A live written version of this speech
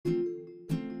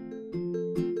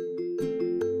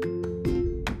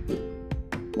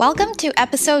Welcome to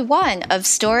episode 1 of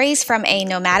Stories from a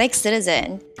Nomadic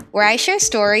Citizen, where I share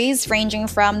stories ranging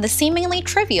from the seemingly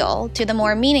trivial to the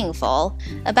more meaningful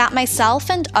about myself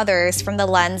and others from the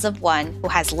lens of one who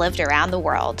has lived around the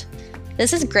world.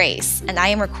 This is Grace, and I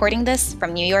am recording this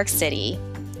from New York City.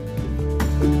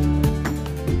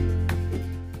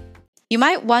 You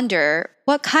might wonder,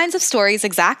 what kinds of stories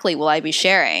exactly will I be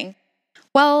sharing?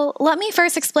 Well, let me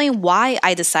first explain why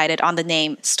I decided on the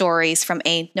name Stories from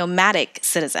a Nomadic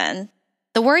Citizen.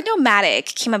 The word nomadic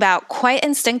came about quite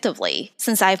instinctively,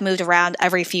 since I've moved around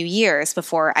every few years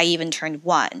before I even turned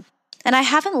 1, and I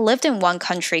haven't lived in one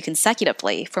country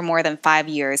consecutively for more than 5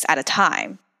 years at a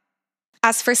time.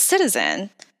 As for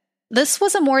citizen, this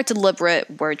was a more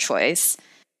deliberate word choice.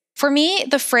 For me,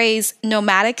 the phrase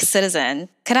nomadic citizen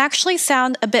could actually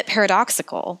sound a bit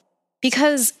paradoxical.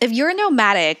 Because if you're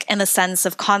nomadic in the sense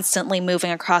of constantly moving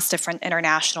across different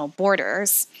international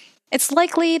borders, it's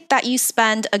likely that you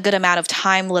spend a good amount of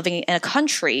time living in a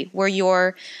country where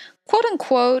you're, quote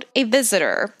unquote, a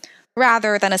visitor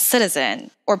rather than a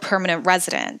citizen or permanent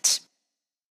resident.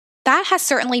 That has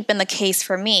certainly been the case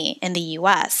for me in the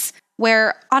US,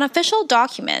 where on official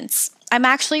documents, I'm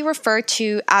actually referred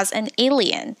to as an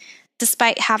alien,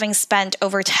 despite having spent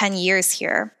over 10 years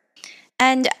here.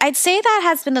 And I'd say that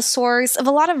has been the source of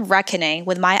a lot of reckoning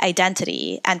with my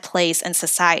identity and place in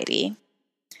society.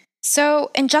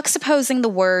 So, in juxtaposing the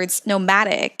words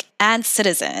nomadic and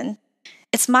citizen,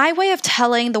 it's my way of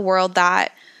telling the world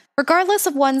that, regardless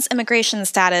of one's immigration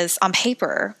status on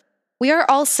paper, we are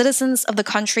all citizens of the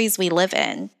countries we live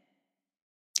in.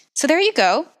 So there you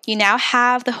go. You now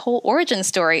have the whole origin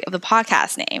story of the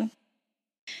podcast name.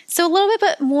 So a little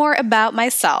bit more about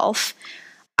myself.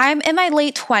 I'm in my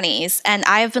late 20s, and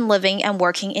I have been living and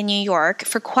working in New York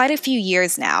for quite a few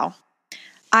years now.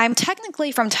 I'm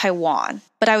technically from Taiwan,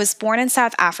 but I was born in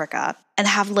South Africa and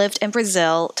have lived in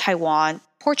Brazil, Taiwan,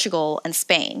 Portugal, and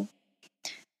Spain.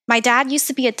 My dad used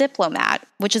to be a diplomat,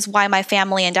 which is why my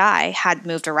family and I had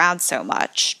moved around so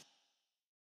much.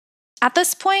 At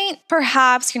this point,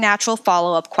 perhaps your natural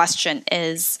follow-up question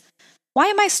is, why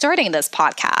am I starting this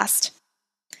podcast?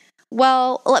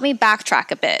 Well, let me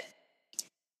backtrack a bit.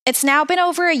 It's now been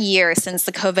over a year since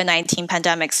the COVID-19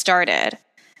 pandemic started,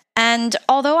 and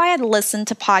although I had listened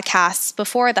to podcasts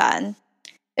before then,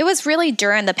 it was really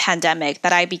during the pandemic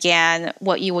that I began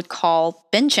what you would call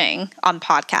binging on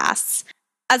podcasts.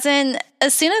 As in,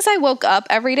 as soon as I woke up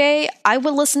every day, I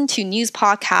would listen to news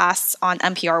podcasts on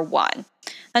NPR One.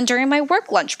 And during my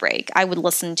work lunch break, I would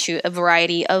listen to a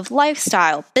variety of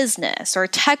lifestyle, business, or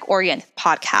tech-oriented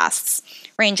podcasts,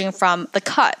 ranging from The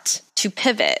Cut to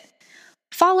Pivot,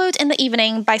 followed in the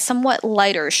evening by somewhat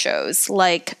lighter shows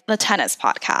like the Tennis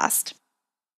Podcast.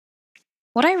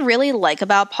 What I really like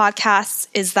about podcasts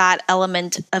is that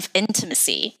element of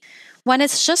intimacy, when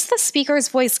it's just the speaker's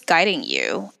voice guiding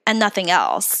you and nothing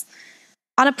else.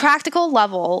 On a practical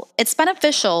level, it's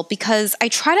beneficial because I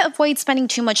try to avoid spending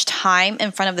too much time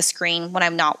in front of the screen when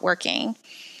I'm not working,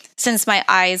 since my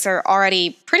eyes are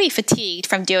already pretty fatigued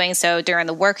from doing so during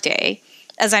the workday,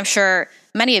 as I'm sure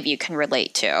many of you can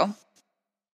relate to.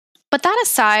 But that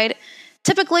aside,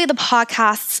 typically the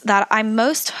podcasts that I'm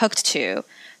most hooked to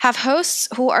have hosts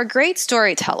who are great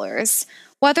storytellers,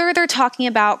 whether they're talking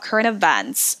about current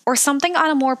events or something on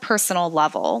a more personal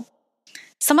level.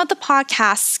 Some of the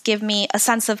podcasts give me a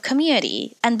sense of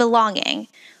community and belonging,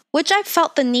 which I've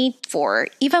felt the need for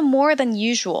even more than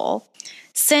usual,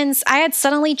 since I had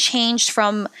suddenly changed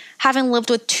from having lived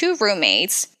with 2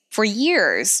 roommates for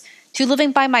years to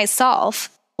living by myself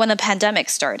when the pandemic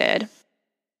started.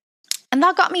 And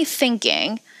that got me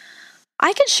thinking,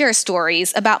 I can share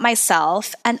stories about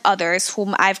myself and others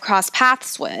whom I've crossed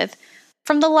paths with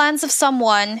from the lens of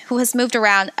someone who has moved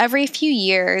around every few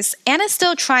years and is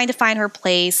still trying to find her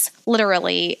place,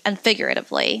 literally and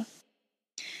figuratively.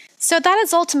 So that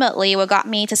is ultimately what got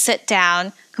me to sit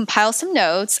down, compile some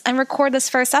notes, and record this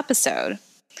first episode.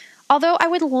 Although I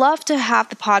would love to have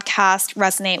the podcast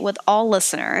resonate with all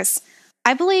listeners,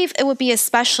 I believe it would be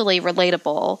especially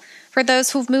relatable for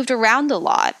those who've moved around a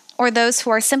lot or those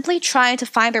who are simply trying to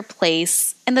find their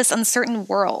place in this uncertain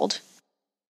world.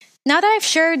 Now that I've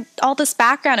shared all this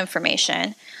background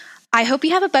information, I hope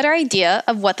you have a better idea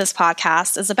of what this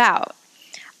podcast is about.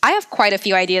 I have quite a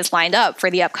few ideas lined up for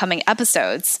the upcoming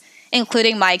episodes,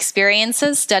 including my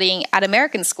experiences studying at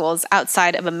American schools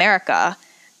outside of America,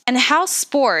 and how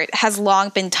sport has long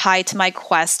been tied to my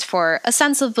quest for a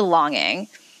sense of belonging.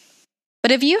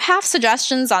 But if you have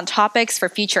suggestions on topics for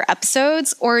future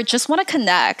episodes or just want to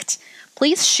connect,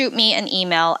 please shoot me an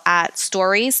email at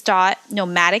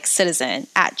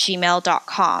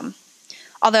stories.nomadiccitizen@gmail.com.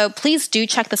 Although please do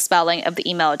check the spelling of the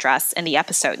email address in the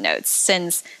episode notes,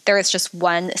 since there is just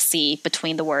one C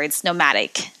between the words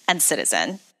nomadic and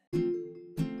citizen.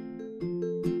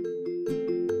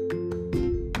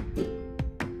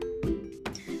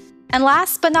 And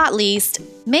last but not least,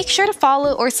 make sure to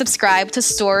follow or subscribe to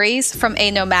Stories from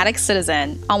a Nomadic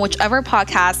Citizen on whichever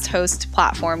podcast host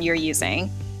platform you're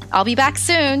using. I'll be back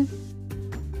soon.